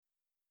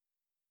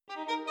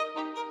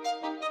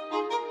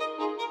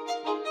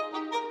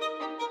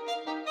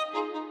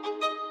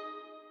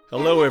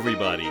Hello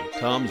everybody,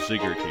 Tom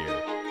Ziegert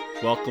here.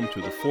 Welcome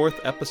to the fourth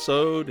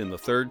episode in the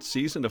third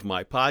season of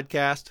my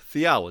podcast,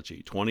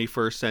 Theology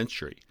 21st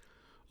Century,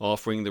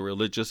 offering the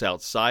religious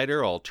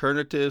outsider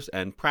alternatives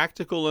and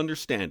practical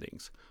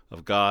understandings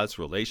of God's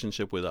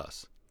relationship with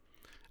us.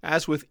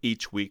 As with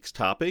each week's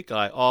topic,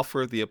 I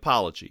offer the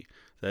apology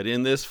that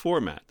in this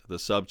format the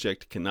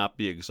subject cannot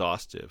be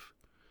exhaustive.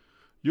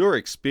 Your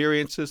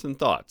experiences and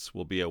thoughts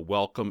will be a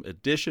welcome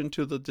addition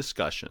to the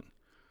discussion.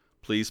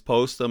 Please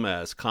post them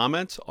as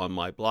comments on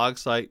my blog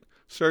site,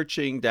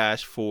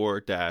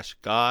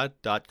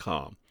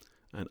 searching-for-god.com,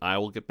 and I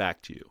will get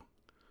back to you.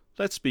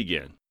 Let's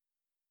begin.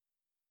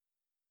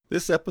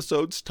 This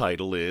episode's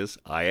title is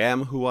I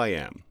Am Who I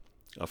Am,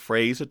 a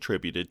phrase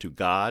attributed to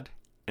God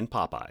and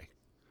Popeye.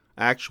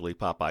 Actually,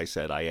 Popeye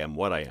said, I am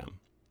what I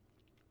am.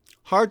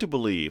 Hard to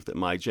believe that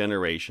my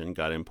generation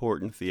got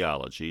important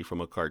theology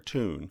from a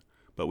cartoon,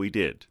 but we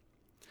did.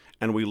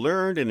 And we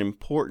learned an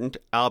important,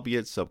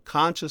 albeit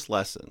subconscious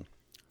lesson.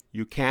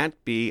 You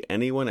can't be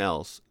anyone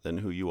else than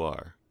who you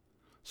are.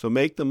 So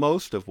make the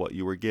most of what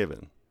you were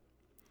given.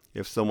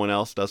 If someone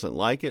else doesn't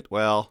like it,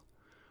 well,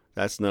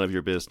 that's none of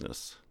your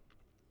business.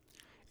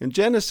 In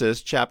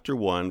Genesis chapter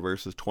 1,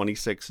 verses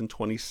 26 and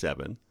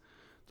 27,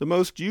 the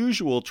most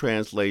usual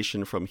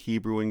translation from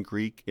Hebrew and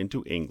Greek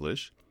into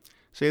English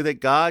say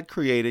that God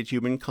created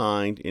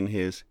humankind in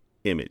his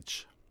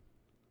image.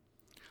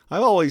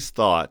 I've always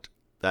thought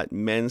that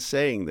men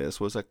saying this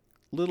was a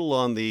little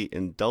on the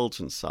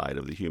indulgent side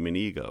of the human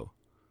ego.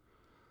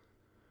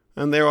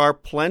 And there are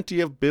plenty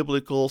of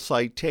biblical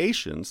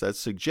citations that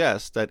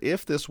suggest that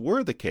if this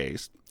were the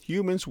case,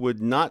 humans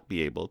would not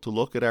be able to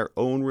look at our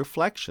own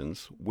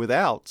reflections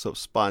without so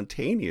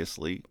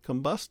spontaneously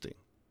combusting.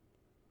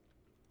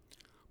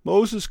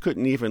 Moses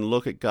couldn't even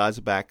look at God's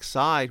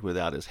backside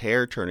without his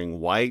hair turning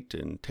white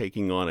and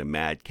taking on a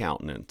mad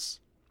countenance.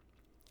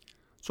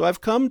 So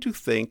I've come to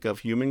think of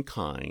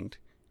humankind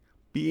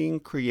being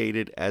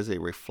created as a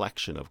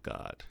reflection of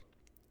God.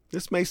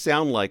 This may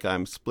sound like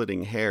I'm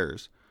splitting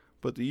hairs,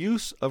 but the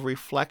use of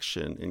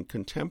reflection in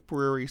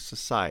contemporary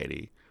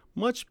society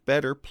much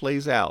better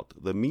plays out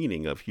the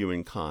meaning of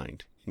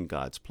humankind in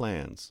God's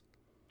plans.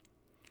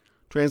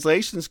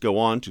 Translations go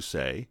on to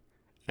say,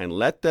 and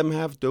let them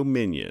have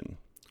dominion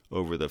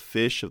over the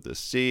fish of the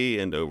sea,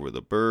 and over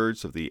the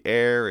birds of the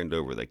air, and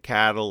over the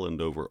cattle, and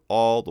over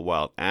all the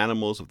wild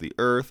animals of the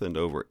earth, and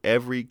over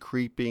every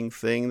creeping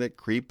thing that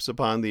creeps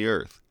upon the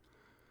earth.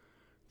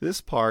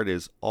 This part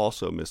is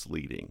also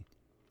misleading.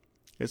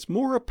 It's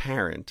more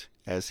apparent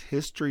as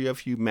history of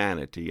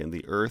humanity and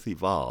the earth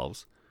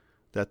evolves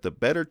that the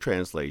better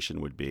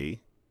translation would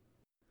be,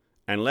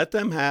 and let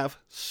them have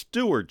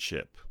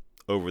stewardship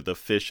over the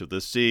fish of the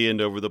sea,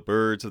 and over the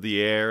birds of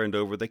the air, and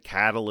over the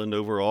cattle, and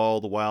over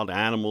all the wild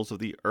animals of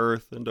the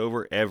earth, and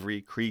over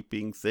every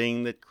creeping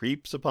thing that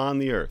creeps upon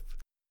the earth.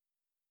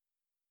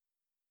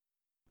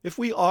 If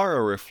we are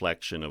a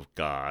reflection of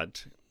God,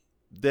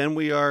 then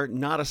we are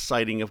not a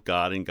sighting of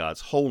God in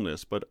God's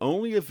wholeness, but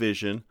only a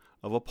vision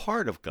of a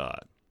part of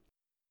God.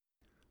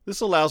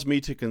 This allows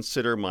me to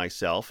consider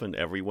myself and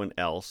everyone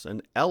else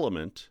an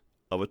element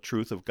of a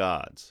truth of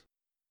God's.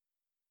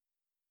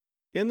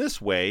 In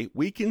this way,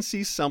 we can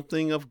see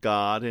something of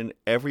God in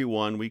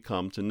everyone we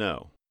come to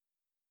know.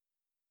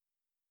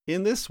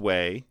 In this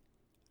way,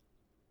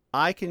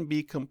 I can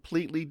be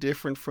completely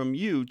different from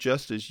you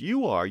just as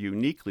you are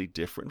uniquely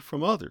different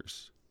from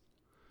others.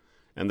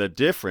 And the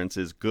difference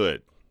is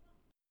good,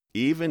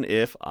 even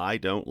if I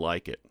don't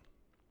like it.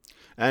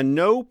 And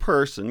no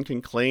person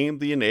can claim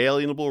the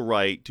inalienable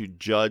right to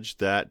judge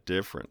that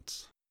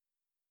difference.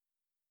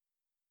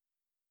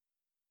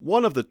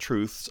 One of the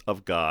truths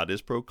of God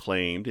is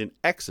proclaimed in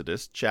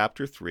Exodus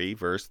chapter 3,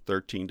 verse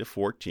 13 to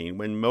 14,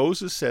 when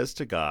Moses says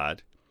to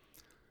God,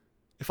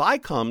 if I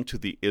come to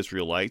the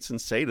Israelites and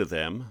say to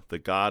them, the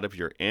God of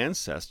your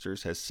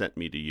ancestors has sent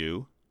me to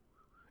you,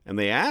 and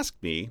they ask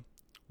me,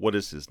 what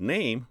is his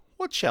name?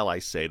 What shall I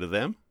say to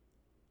them?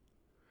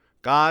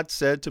 God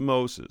said to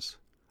Moses,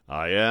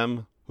 I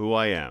am who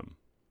I am.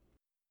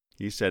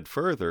 He said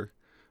further,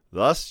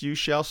 thus you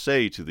shall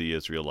say to the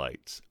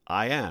Israelites,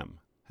 I am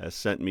has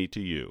sent me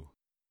to you.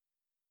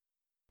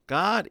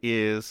 God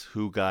is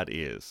who God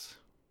is.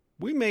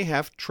 We may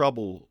have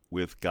trouble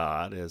with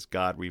God as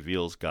God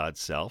reveals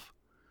God's self,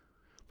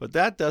 but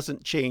that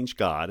doesn't change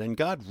God, and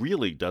God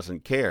really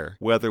doesn't care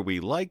whether we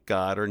like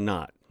God or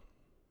not.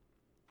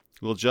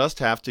 We'll just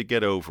have to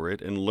get over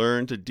it and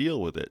learn to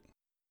deal with it.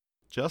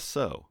 Just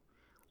so,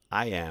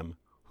 I am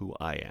who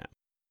I am.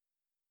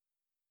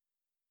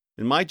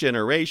 In my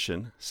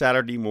generation,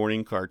 Saturday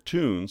morning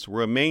cartoons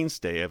were a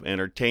mainstay of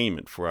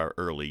entertainment for our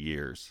early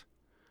years.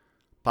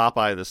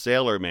 Popeye the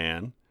Sailor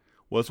Man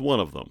was one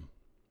of them.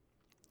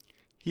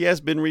 He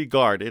has been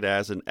regarded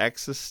as an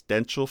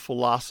existential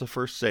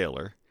philosopher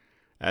sailor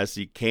as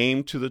he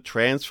came to the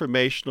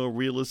transformational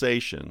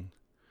realization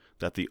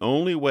that the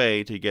only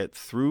way to get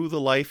through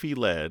the life he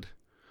led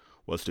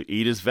was to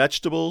eat his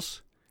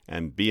vegetables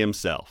and be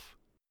himself.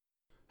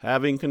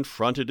 Having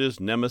confronted his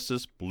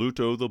nemesis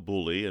Pluto the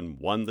bully and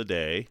won the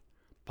day,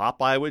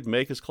 Popeye would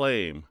make his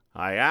claim,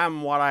 "I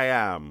am what I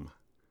am."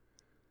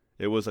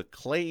 It was a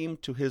claim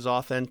to his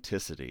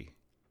authenticity.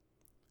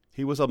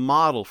 He was a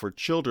model for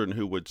children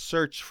who would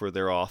search for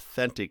their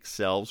authentic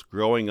selves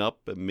growing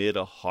up amid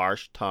a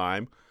harsh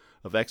time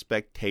of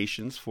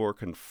expectations for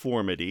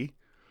conformity,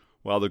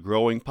 while the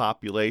growing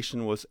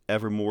population was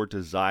ever more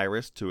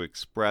desirous to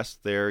express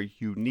their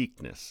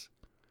uniqueness.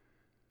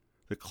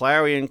 The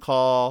clarion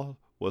call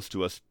was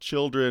to us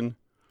children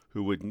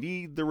who would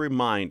need the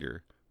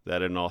reminder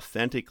that an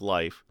authentic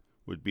life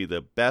would be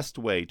the best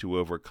way to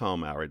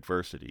overcome our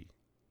adversity.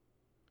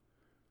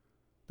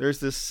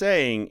 There's this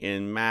saying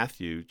in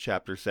Matthew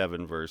chapter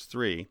 7, verse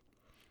 3,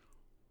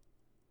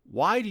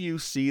 "Why do you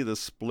see the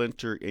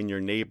splinter in your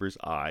neighbor's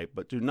eye,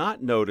 but do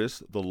not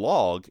notice the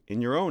log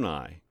in your own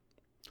eye?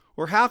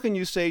 Or how can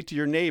you say to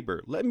your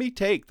neighbor, 'Let me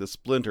take the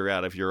splinter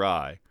out of your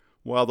eye,'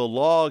 while the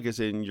log is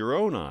in your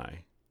own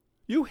eye?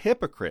 You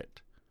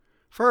hypocrite!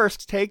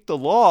 First take the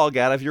log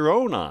out of your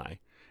own eye,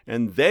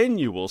 and then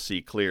you will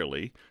see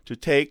clearly to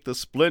take the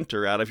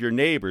splinter out of your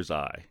neighbor's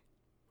eye."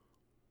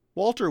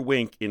 Walter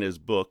Wink, in his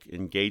book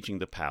Engaging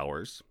the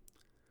Powers,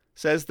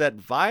 says that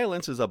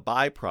violence is a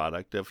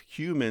byproduct of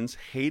humans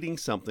hating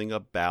something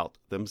about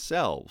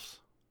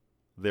themselves,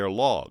 their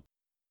log.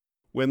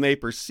 When they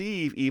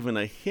perceive even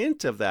a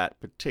hint of that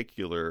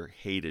particular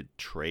hated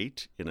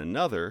trait in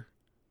another,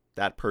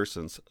 that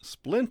person's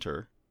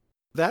splinter,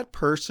 that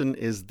person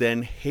is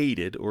then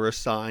hated or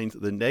assigned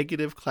the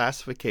negative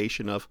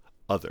classification of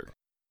other.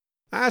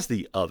 As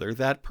the other,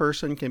 that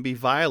person can be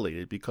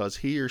violated because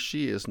he or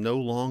she is no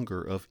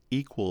longer of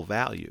equal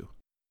value.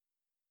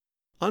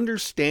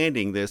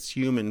 Understanding this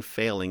human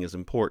failing is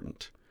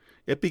important.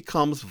 It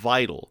becomes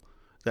vital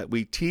that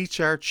we teach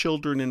our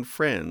children and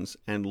friends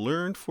and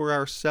learn for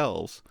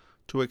ourselves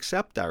to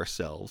accept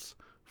ourselves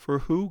for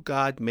who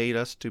God made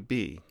us to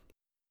be.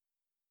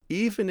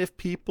 Even if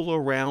people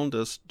around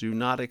us do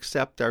not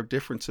accept our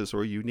differences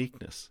or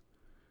uniqueness,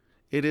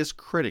 it is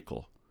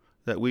critical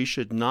that we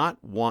should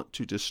not want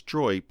to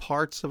destroy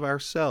parts of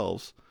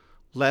ourselves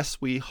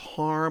lest we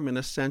harm an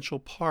essential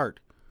part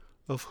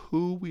of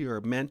who we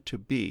are meant to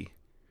be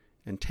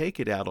and take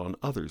it out on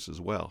others as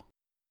well.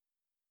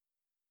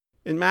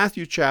 In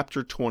Matthew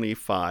chapter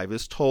 25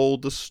 is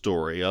told the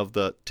story of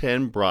the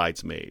 10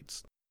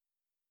 bridesmaids.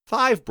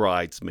 5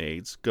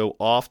 bridesmaids go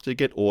off to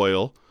get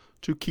oil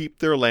to keep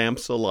their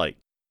lamps alight.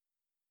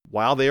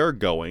 While they are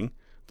going,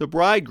 the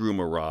bridegroom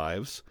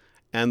arrives,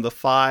 and the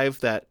 5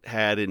 that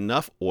had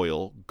enough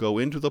oil go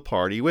into the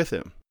party with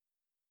him.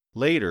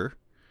 Later,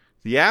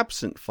 the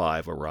absent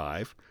 5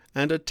 arrive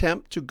and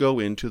attempt to go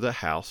into the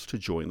house to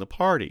join the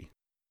party.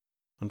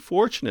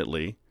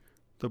 Unfortunately,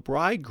 the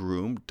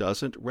bridegroom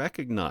doesn't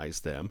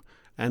recognize them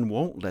and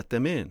won't let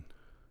them in.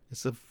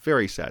 It's a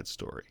very sad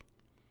story.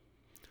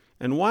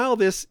 And while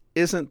this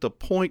isn't the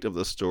point of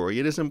the story,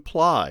 it is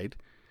implied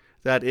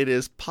that it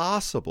is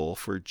possible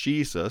for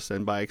Jesus,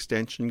 and by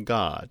extension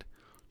God,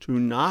 to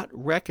not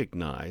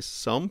recognize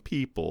some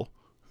people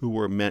who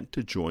were meant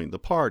to join the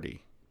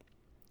party.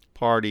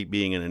 Party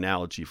being an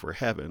analogy for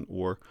heaven,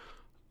 or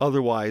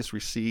otherwise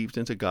received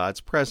into God's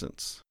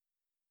presence.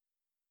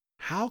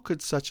 How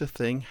could such a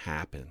thing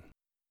happen?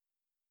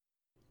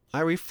 I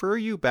refer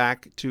you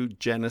back to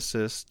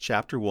Genesis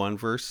chapter 1,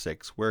 verse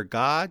 6, where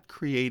God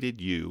created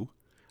you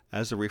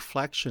as a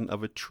reflection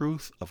of a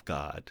truth of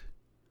God.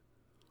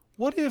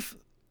 What if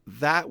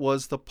that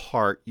was the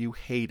part you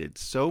hated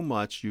so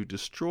much you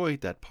destroyed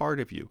that part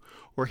of you,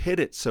 or hid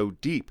it so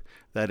deep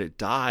that it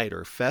died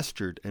or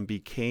festered and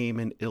became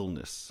an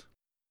illness?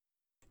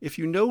 If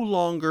you no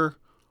longer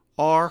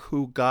are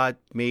who God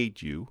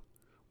made you,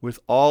 with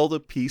all the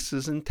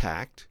pieces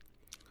intact,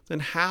 then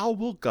how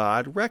will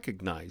God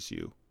recognize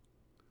you?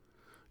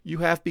 You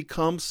have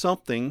become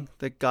something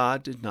that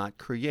God did not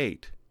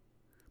create,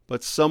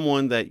 but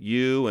someone that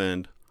you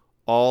and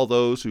all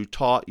those who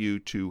taught you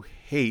to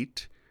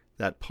hate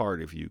that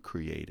part of you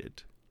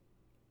created.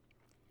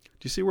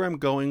 Do you see where I'm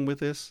going with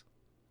this?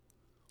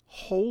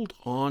 Hold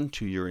on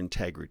to your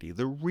integrity,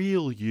 the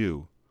real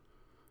you.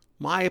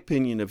 My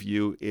opinion of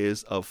you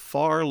is of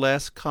far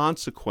less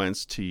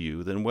consequence to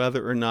you than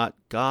whether or not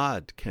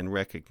God can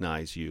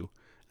recognize you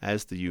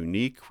as the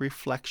unique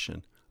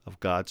reflection of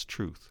God's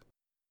truth.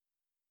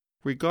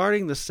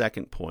 Regarding the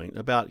second point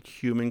about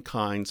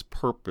humankind's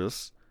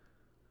purpose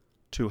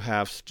to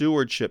have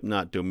stewardship,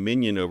 not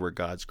dominion, over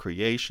God's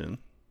creation,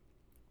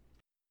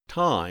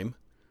 time,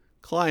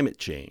 climate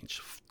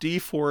change,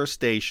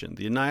 deforestation,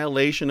 the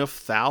annihilation of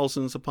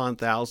thousands upon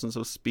thousands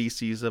of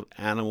species of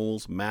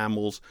animals,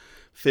 mammals,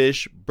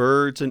 fish,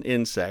 birds, and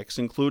insects,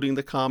 including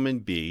the common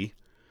bee,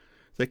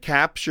 the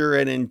capture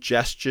and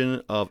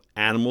ingestion of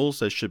animals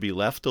that should be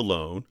left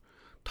alone,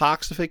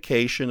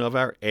 toxification of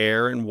our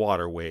air and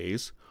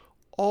waterways,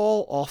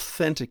 all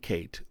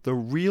authenticate the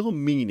real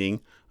meaning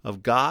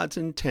of God's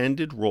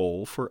intended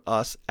role for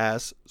us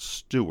as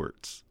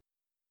stewards,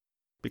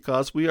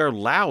 because we are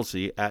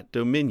lousy at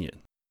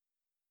dominion.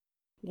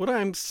 What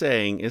I'm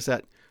saying is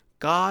that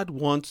God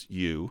wants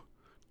you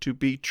to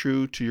be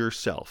true to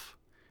yourself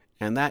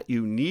and that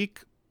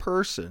unique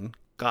person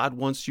God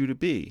wants you to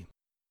be.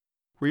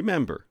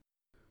 Remember,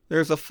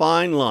 there's a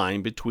fine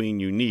line between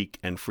unique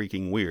and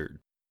freaking weird.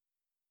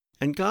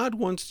 And God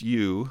wants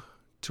you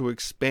to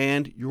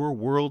expand your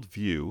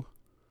worldview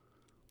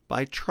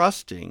by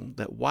trusting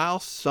that while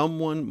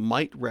someone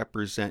might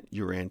represent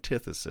your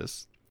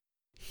antithesis,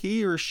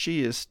 he or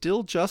she is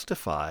still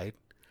justified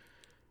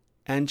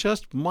and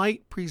just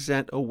might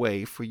present a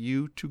way for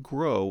you to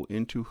grow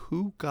into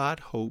who God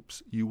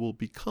hopes you will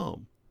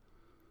become.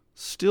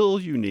 Still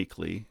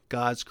uniquely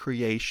God's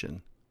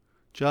creation,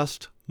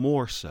 just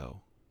more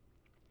so.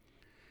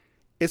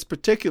 It's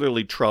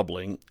particularly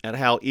troubling at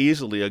how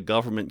easily a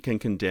government can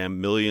condemn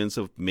millions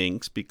of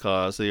minks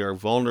because they are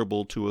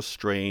vulnerable to a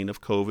strain of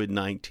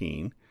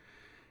COVID-19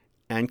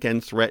 and can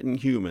threaten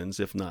humans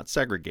if not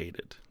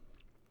segregated.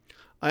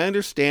 I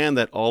understand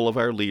that all of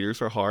our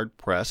leaders are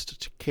hard-pressed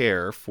to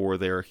care for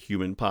their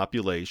human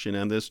population,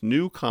 and this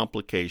new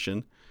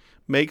complication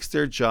makes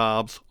their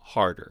jobs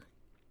harder.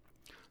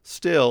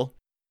 Still,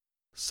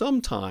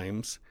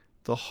 sometimes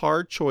the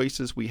hard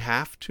choices we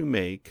have to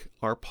make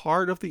are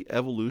part of the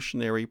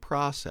evolutionary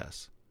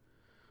process.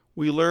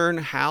 We learn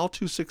how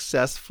to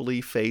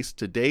successfully face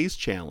today's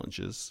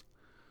challenges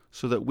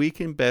so that we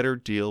can better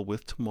deal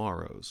with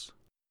tomorrow's.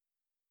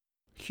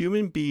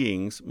 Human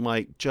beings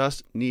might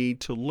just need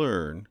to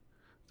learn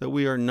that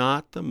we are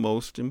not the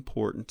most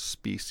important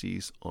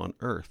species on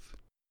Earth.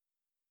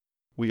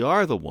 We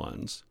are the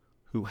ones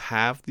who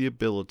have the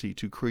ability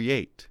to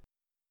create.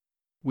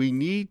 We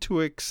need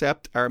to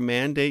accept our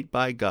mandate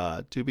by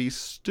God to be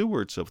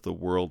stewards of the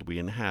world we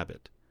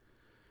inhabit.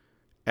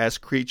 As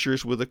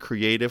creatures with a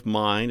creative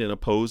mind and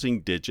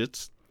opposing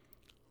digits,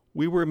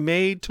 we were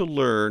made to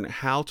learn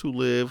how to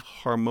live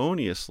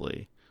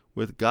harmoniously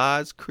with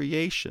God's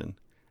creation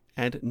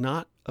and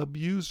not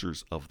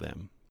abusers of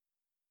them.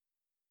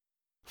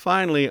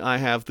 Finally, I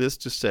have this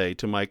to say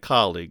to my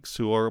colleagues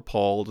who are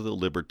appalled at the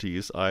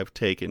liberties I've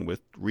taken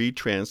with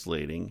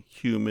retranslating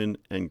human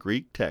and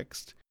Greek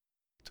text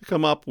to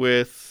come up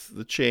with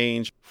the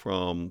change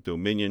from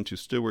dominion to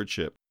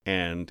stewardship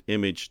and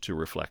image to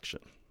reflection.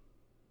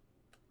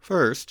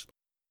 First,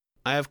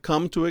 I have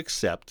come to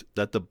accept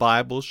that the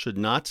Bible should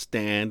not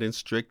stand in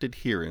strict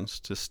adherence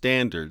to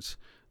standards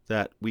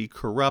that we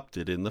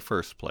corrupted in the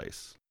first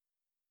place.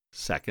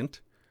 Second,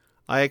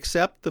 I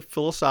accept the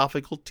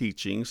philosophical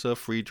teachings of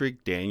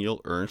Friedrich Daniel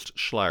Ernst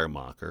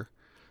Schleiermacher,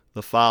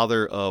 the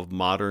father of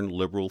modern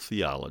liberal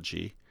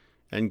theology,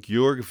 and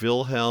Georg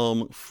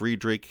Wilhelm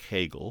Friedrich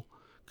Hegel,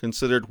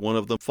 considered one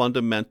of the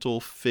fundamental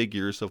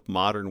figures of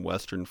modern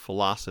Western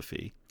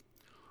philosophy,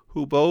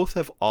 who both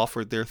have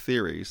offered their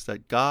theories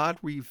that God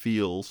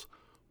reveals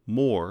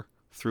more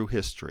through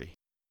history.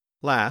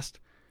 Last,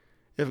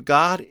 if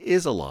God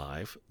is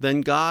alive,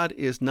 then God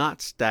is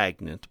not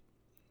stagnant,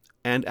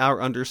 and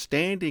our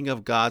understanding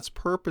of God's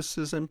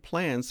purposes and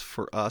plans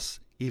for us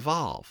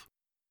evolve.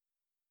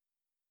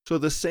 So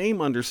the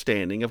same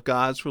understanding of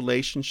God's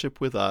relationship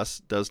with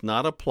us does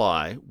not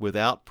apply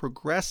without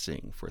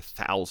progressing for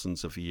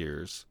thousands of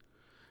years,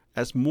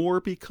 as more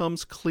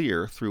becomes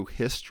clear through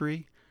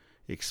history,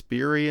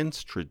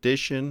 experience,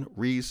 tradition,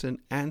 reason,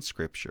 and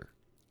Scripture.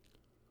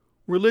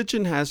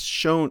 Religion has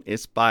shown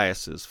its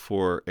biases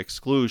for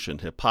exclusion,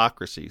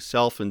 hypocrisy,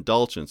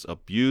 self-indulgence,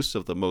 abuse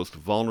of the most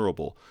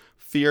vulnerable,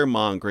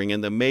 fear-mongering,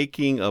 and the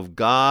making of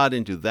God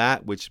into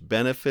that which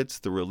benefits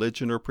the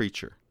religion or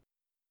preacher.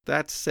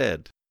 That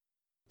said,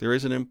 there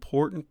is an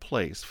important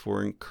place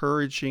for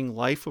encouraging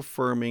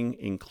life-affirming,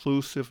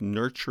 inclusive,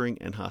 nurturing,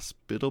 and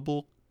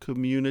hospitable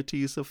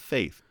communities of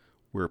faith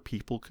where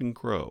people can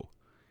grow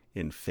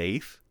in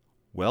faith,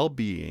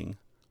 well-being,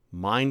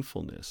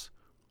 mindfulness,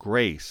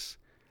 grace,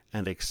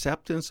 and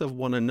acceptance of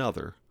one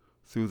another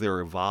through their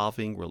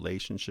evolving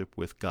relationship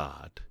with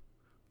God,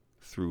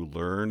 through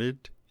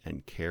learned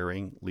and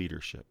caring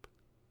leadership.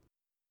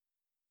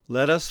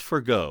 Let us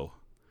forgo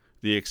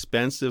the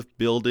expensive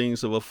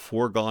buildings of a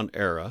foregone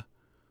era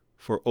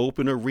for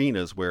open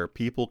arenas where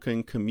people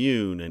can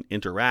commune and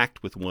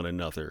interact with one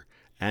another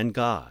and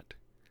God,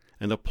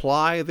 and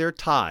apply their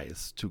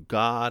tithes to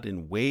God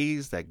in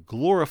ways that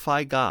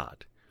glorify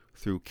God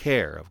through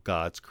care of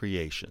God's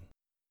creation.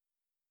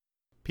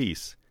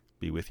 Peace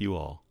be with you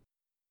all.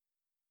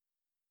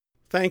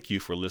 Thank you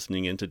for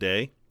listening in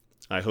today.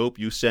 I hope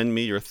you send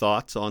me your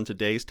thoughts on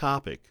today's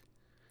topic.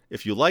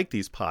 If you like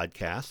these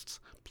podcasts,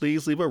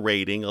 please leave a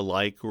rating, a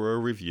like, or a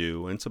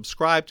review, and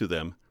subscribe to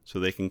them so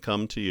they can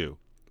come to you.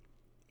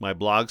 My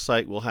blog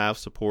site will have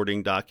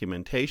supporting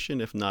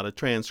documentation, if not a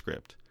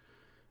transcript.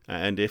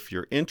 And if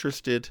you're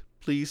interested,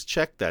 please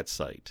check that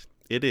site.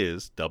 It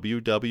is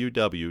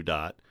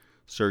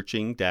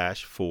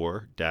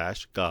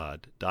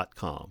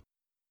www.searching-for-god.com.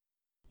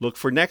 Look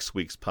for next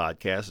week's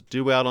podcast,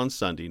 due out on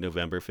Sunday,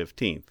 November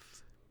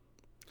 15th.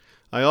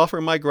 I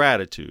offer my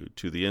gratitude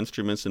to the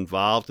instruments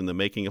involved in the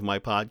making of my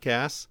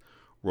podcasts: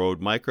 Rode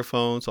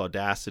Microphones,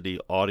 Audacity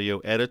Audio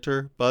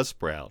Editor,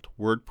 Buzzsprout,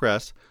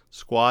 WordPress,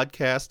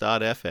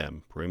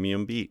 Squadcast.fm,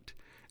 Premium Beat,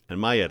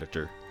 and my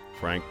editor,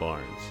 Frank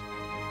Barnes.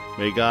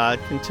 May God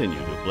continue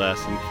to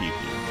bless and keep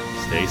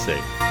you. Stay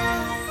safe.